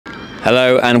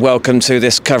Hello and welcome to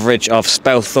this coverage of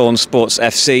Spelthorne Sports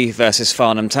FC versus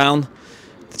Farnham Town.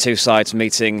 The two sides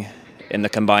meeting in the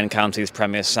Combined Counties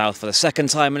Premier South for the second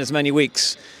time in as many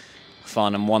weeks.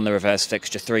 Farnham won the reverse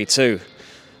fixture 3-2.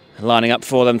 Lining up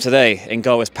for them today, in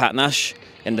goal is Pat Nash.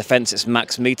 In defence it's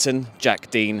Max Meaton,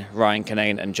 Jack Dean, Ryan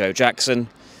Kinane and Joe Jackson.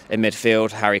 In midfield,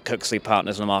 Harry Cooksley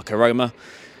partners Lamarca Roma.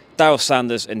 Daryl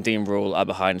Sanders and Dean Rule are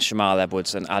behind Shamal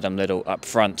Edwards and Adam Liddle up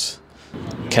front.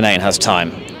 Kinane has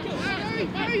time.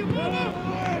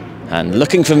 And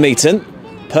looking for Meaton,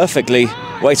 perfectly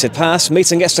weighted pass.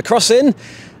 Meaton gets the cross in,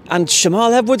 and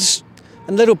Shamal Edwards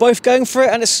and Liddle both going for it,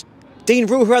 and it's Dean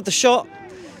Rule who had the shot.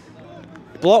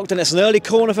 Blocked, and it's an early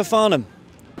corner for Farnham.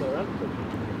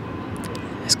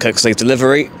 It's Cooksley's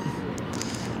delivery.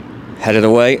 Headed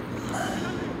away.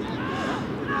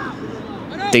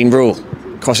 Dean Rule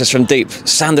crosses from deep.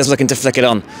 Sanders looking to flick it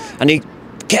on, and he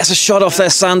gets a shot off there,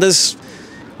 Sanders,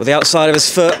 with the outside of his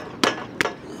foot.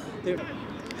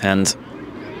 And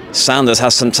Sanders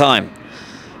has some time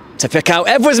to pick out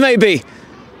Edwards maybe.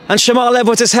 And Shamal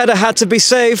Edwards' header had to be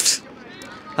saved.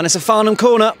 And it's a Farnham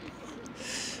corner.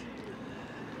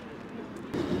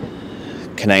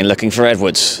 Kinane looking for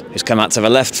Edwards, who's come out to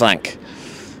the left flank.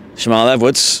 Shamal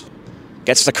Edwards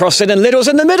gets the cross in and Liddle's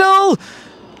in the middle.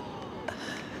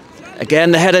 Again,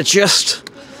 the header just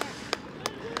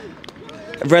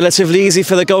relatively easy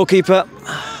for the goalkeeper.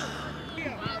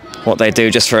 What they do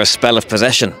just for a spell of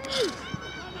possession.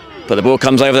 But the ball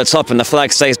comes over the top and the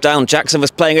flag stays down. Jackson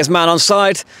was playing his man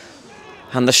onside.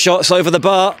 And the shot's over the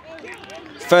bar.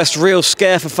 First real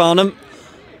scare for Farnham.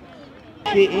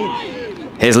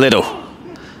 Here's Liddle.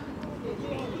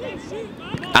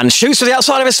 And shoots to the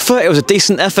outside of his foot. It was a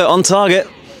decent effort on target.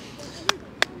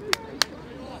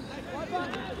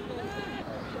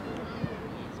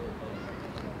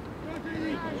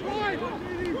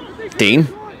 Dean.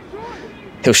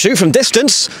 He'll shoot from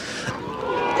distance,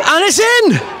 and it's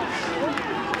in!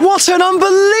 What an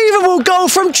unbelievable goal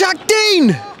from Jack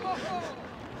Dean!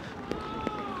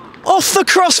 Off the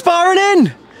crossbar and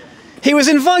in! He was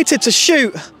invited to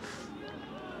shoot,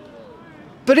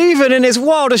 but even in his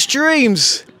wildest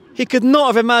dreams, he could not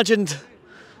have imagined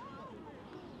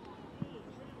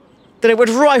that it would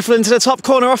rifle into the top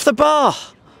corner off the bar.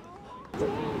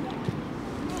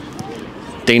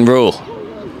 Dean Rule.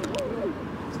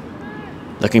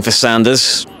 Looking for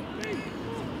Sanders.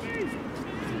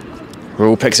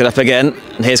 Rule picks it up again,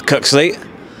 and here's Cooksley.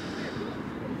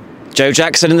 Joe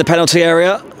Jackson in the penalty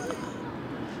area.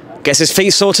 Gets his feet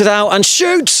sorted out and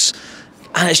shoots!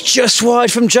 And it's just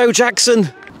wide from Joe Jackson.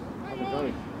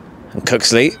 And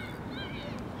Cooksley,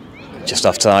 just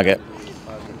off target.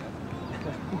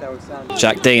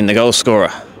 Jack Dean, the goal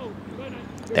scorer.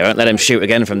 They won't let him shoot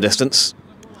again from distance.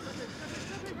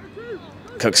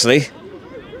 Cooksley.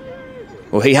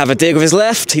 Will he have a dig with his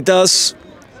left? He does.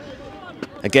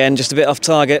 Again, just a bit off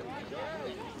target.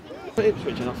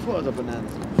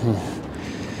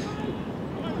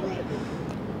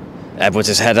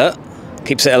 Edwards' header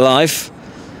keeps it alive.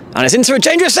 And it's into a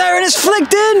dangerous area and it's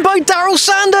flicked in by Daryl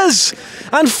Sanders.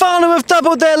 And Farnham have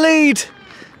doubled their lead.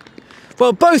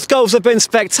 Well, both goals have been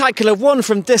spectacular, one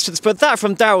from distance, but that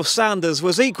from Daryl Sanders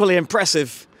was equally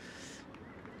impressive.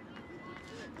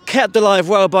 Kept alive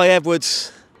well by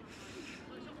Edwards.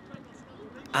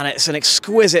 And it's an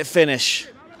exquisite finish.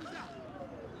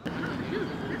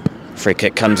 Free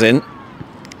kick comes in.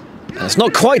 And it's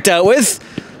not quite dealt with.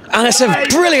 And it's a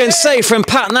brilliant save from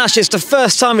Pat Nash. It's the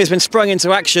first time he's been sprung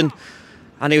into action.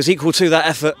 And he was equal to that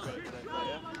effort.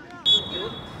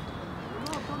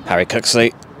 Harry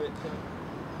Cooksley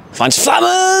finds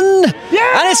Flatman!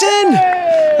 Yeah! And it's in!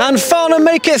 And Farnham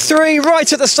make it 3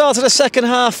 right at the start of the second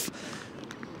half.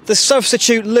 The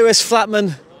substitute, Lewis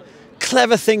Flatman.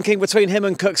 Clever thinking between him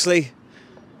and Cooksley.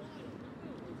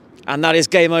 And that is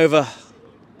game over.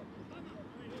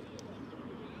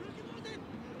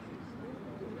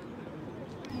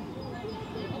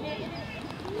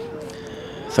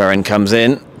 Throw-in comes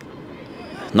in.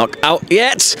 Not out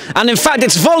yet. And in fact,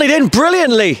 it's volleyed in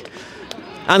brilliantly.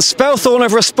 And Spelthorne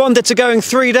have responded to going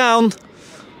 3 down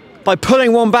by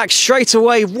pulling one back straight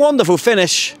away. Wonderful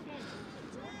finish.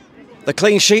 The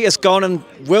clean sheet is gone, and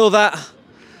will that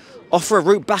offer a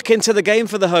route back into the game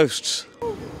for the hosts?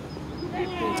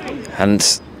 And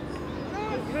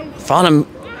Farnham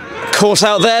caught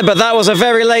out there, but that was a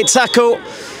very late tackle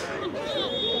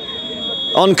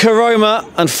on Karoma,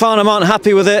 and Farnham aren't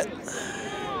happy with it.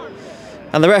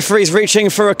 And the referee's reaching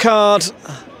for a card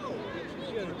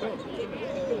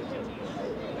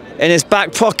in his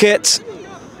back pocket.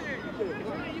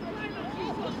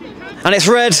 And it's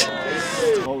red.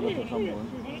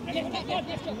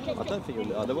 don't think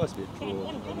there was a bit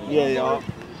drawn. Yeah.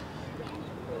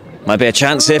 Might be a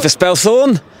chance here for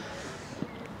Spelthorne.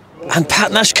 And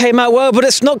Pat Nash came out well, but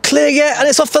it's not clear yet, and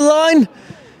it's off the line.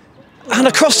 And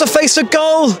across the face of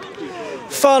goal.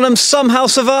 Farnham somehow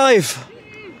survive.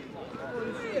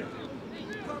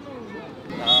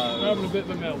 Having a bit of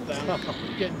a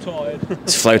meltdown, getting tired.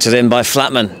 It's floated in by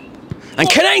Flatman. And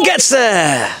Kinane gets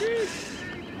there!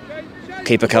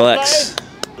 Keeper collects.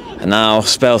 And now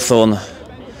Spelthorne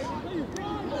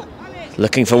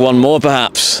looking for one more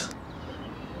perhaps.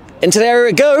 Into the area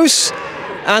it goes.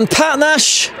 And Pat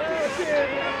Nash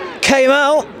came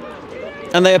out.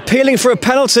 And they're appealing for a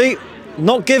penalty.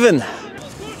 Not given.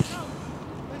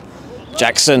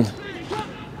 Jackson.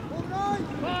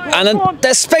 And then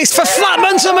there's space for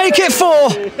Flatman to make it 4.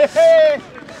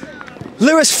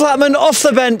 Lewis Flatman off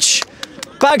the bench,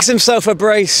 bags himself a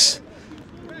brace,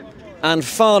 and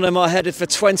Farnham are headed for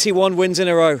 21 wins in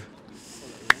a row.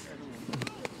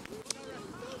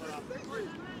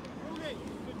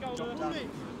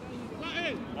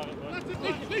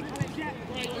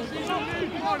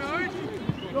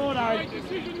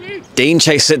 Dean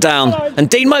chased it down, and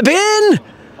Dean might be in!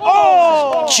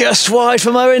 Oh! Just wide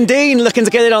from Owen Dean, looking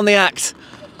to get it on the act.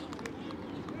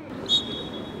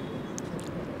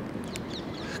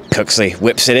 Cooksley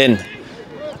whips it in,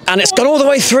 and it's gone all the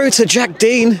way through to Jack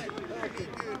Dean,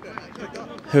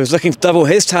 who's looking to double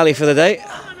his tally for the day.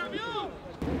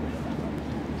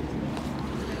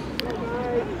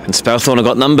 And Spelthorne have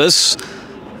got numbers,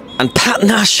 and Pat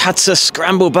Nash had to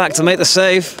scramble back to make the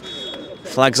save.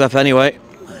 Flags up anyway.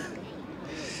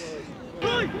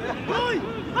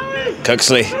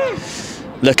 Cooksley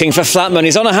looking for Flatman,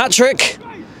 he's on a hat-trick.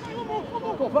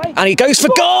 And he goes for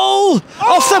goal!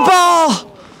 Off the bar!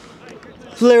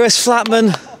 Lewis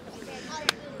Flatman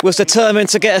was determined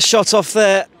to get a shot off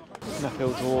there.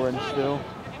 Nuffield drawing still.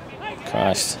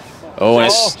 Christ. Oh, and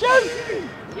it's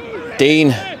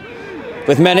Dean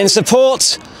with men in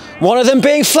support. One of them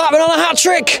being Flatman on a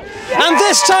hat-trick. And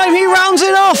this time he rounds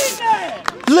it off!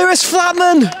 Lewis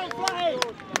Flatman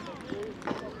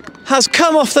has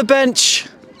come off the bench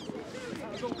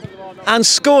and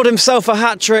scored himself a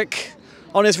hat-trick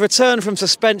on his return from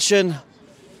suspension.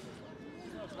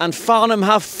 And Farnham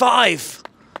have 5.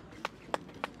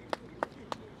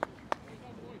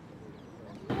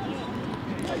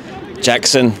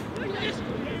 Jackson.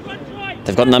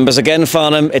 They've got numbers again,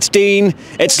 Farnham. It's Dean,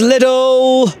 it's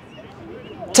Liddell.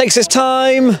 Takes his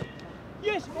time.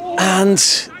 And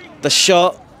the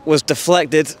shot was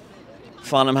deflected.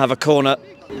 Farnham have a corner.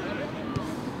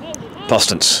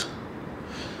 Postance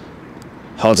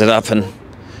holds it up, and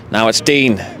now it's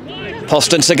Dean.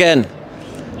 Postance again.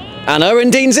 And Owen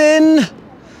Dean's in.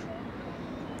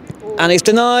 And he's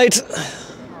denied.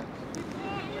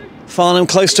 Farnham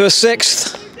close to a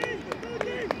 6th.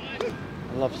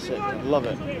 I love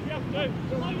it.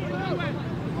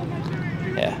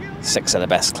 Yeah, 6 are the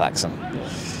best, Claxon.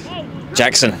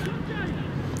 Jackson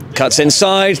cuts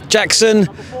inside. Jackson.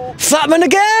 Flatman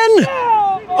again!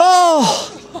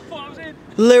 Oh!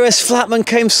 Lewis Flatman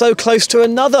came so close to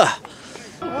another.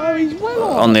 Oh, he's well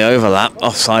on. On the overlap,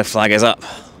 offside flag is up.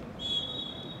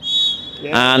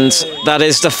 And that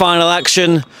is the final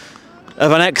action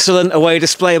of an excellent away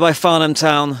display by Farnham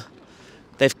Town.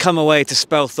 They've come away to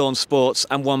Spelthorne Sports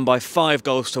and won by 5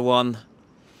 goals to 1.